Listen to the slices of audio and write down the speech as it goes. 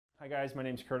Hi guys, my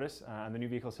name's Curtis. I'm the new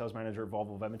vehicle sales manager at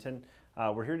Volvo of Edmonton.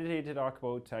 We're here today to talk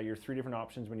about your three different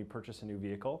options when you purchase a new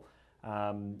vehicle.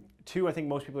 Two, I think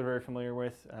most people are very familiar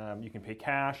with. You can pay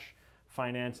cash,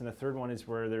 finance, and the third one is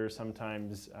where there's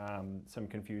sometimes some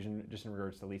confusion just in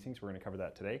regards to leasing, so we're going to cover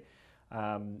that today.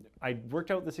 I worked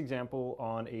out this example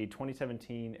on a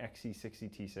 2017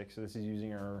 XC60 T6, so this is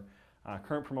using our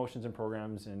current promotions and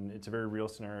programs, and it's a very real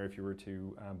scenario if you were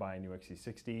to buy a new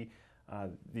XC60.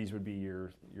 These would be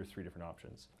your three different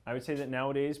options. I would say that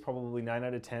nowadays probably 9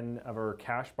 out of 10 of our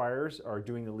cash buyers are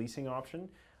doing the leasing option.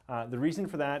 The reason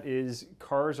for that is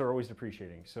cars are always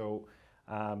depreciating. So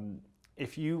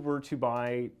if you were to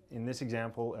buy, in this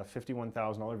example, a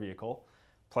 $51,000 vehicle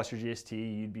plus your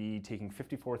GST, you'd be taking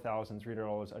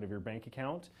 $54,300 out of your bank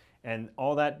account, and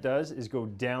all that does is go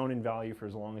down in value for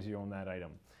as long as you own that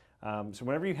item. So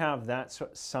whenever you have that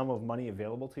sum of money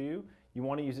available to you, you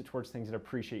want to use it towards things that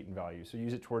appreciate in value. So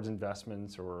use it towards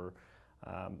investments or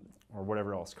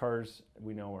whatever else. Cars,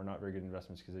 we know, are not very good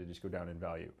investments because they just go down in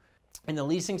value. In the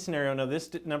leasing scenario, now this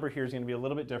number here is going to be a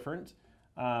little bit different,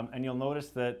 and you'll notice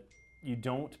that you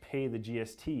don't pay the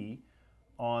GST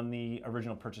on the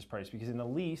original purchase price, because in the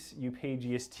lease you pay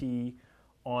GST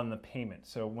on the payment.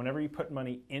 So whenever you put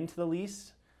money into the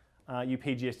lease, you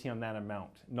pay GST on that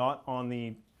amount, not on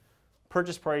the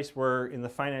purchase price, where in the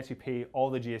finance you pay all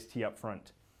the GST up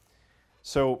front.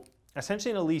 So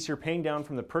essentially in a lease, you're paying down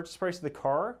from the purchase price of the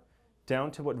car down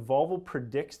to what Volvo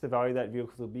predicts the value of that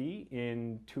vehicle will be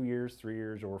in 2 years, 3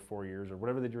 years, or 4 years, or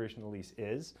whatever the duration of the lease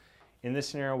is. In this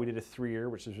scenario, we did a 3-year,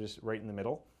 which is just right in the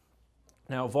middle.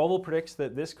 Now, Volvo predicts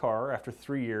that this car, after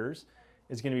 3 years,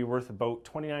 is going to be worth about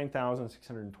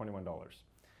 $29,621.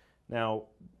 Now,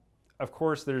 of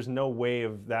course, there's no way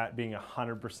of that being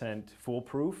 100%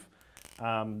 foolproof.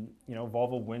 You know,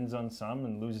 Volvo wins on some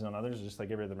and loses on others, just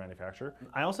like every other manufacturer.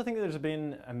 I also think that there's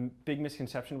been a big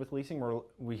misconception with leasing, where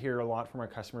we hear a lot from our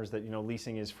customers that, you know,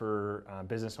 leasing is for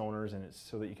business owners and it's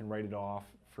so that you can write it off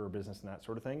for business and that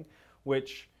sort of thing,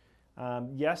 which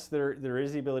yes, there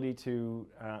is the ability to,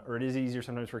 or it is easier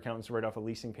sometimes for accountants to write off a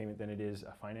leasing payment than it is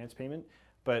a finance payment.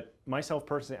 But myself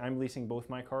personally, I'm leasing both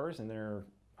my cars, and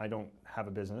I don't have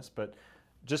a business, but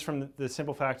just from the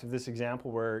simple fact of this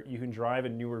example, where you can drive a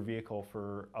newer vehicle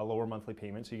for a lower monthly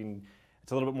payment, so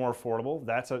it's a little bit more affordable.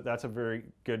 That's a very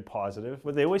good positive.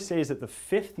 What they always say is that the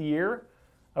 5th year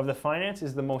of the finance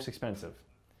is the most expensive,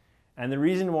 and the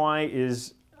reason why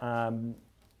is in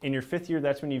your 5th year,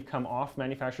 that's when you've come off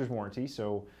manufacturer's warranty.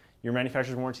 So your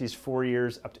manufacturer's warranty is 4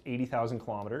 years, up to 80,000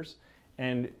 kilometers,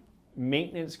 and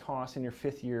maintenance costs in your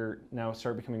 5th year now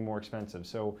start becoming more expensive.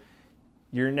 So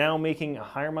you're now making a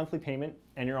higher monthly payment,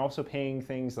 and you're also paying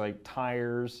things like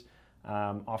tires,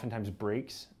 oftentimes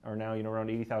brakes are now, you know, around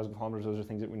 80,000 kilometers. Those are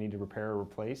things that we need to repair or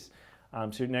replace.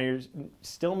 So now you're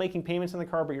still making payments on the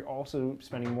car, but you're also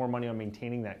spending more money on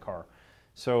maintaining that car.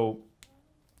 So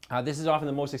this is often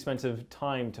the most expensive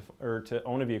time to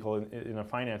own a vehicle in a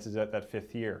finance, is at that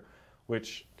 5th year,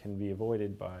 which can be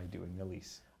avoided by doing the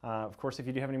lease. Of course, if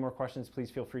you do have any more questions, please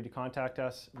feel free to contact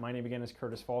us. My name again is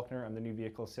Curtis Faulkner. I'm the new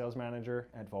vehicle sales manager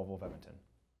at Volvo of Edmonton.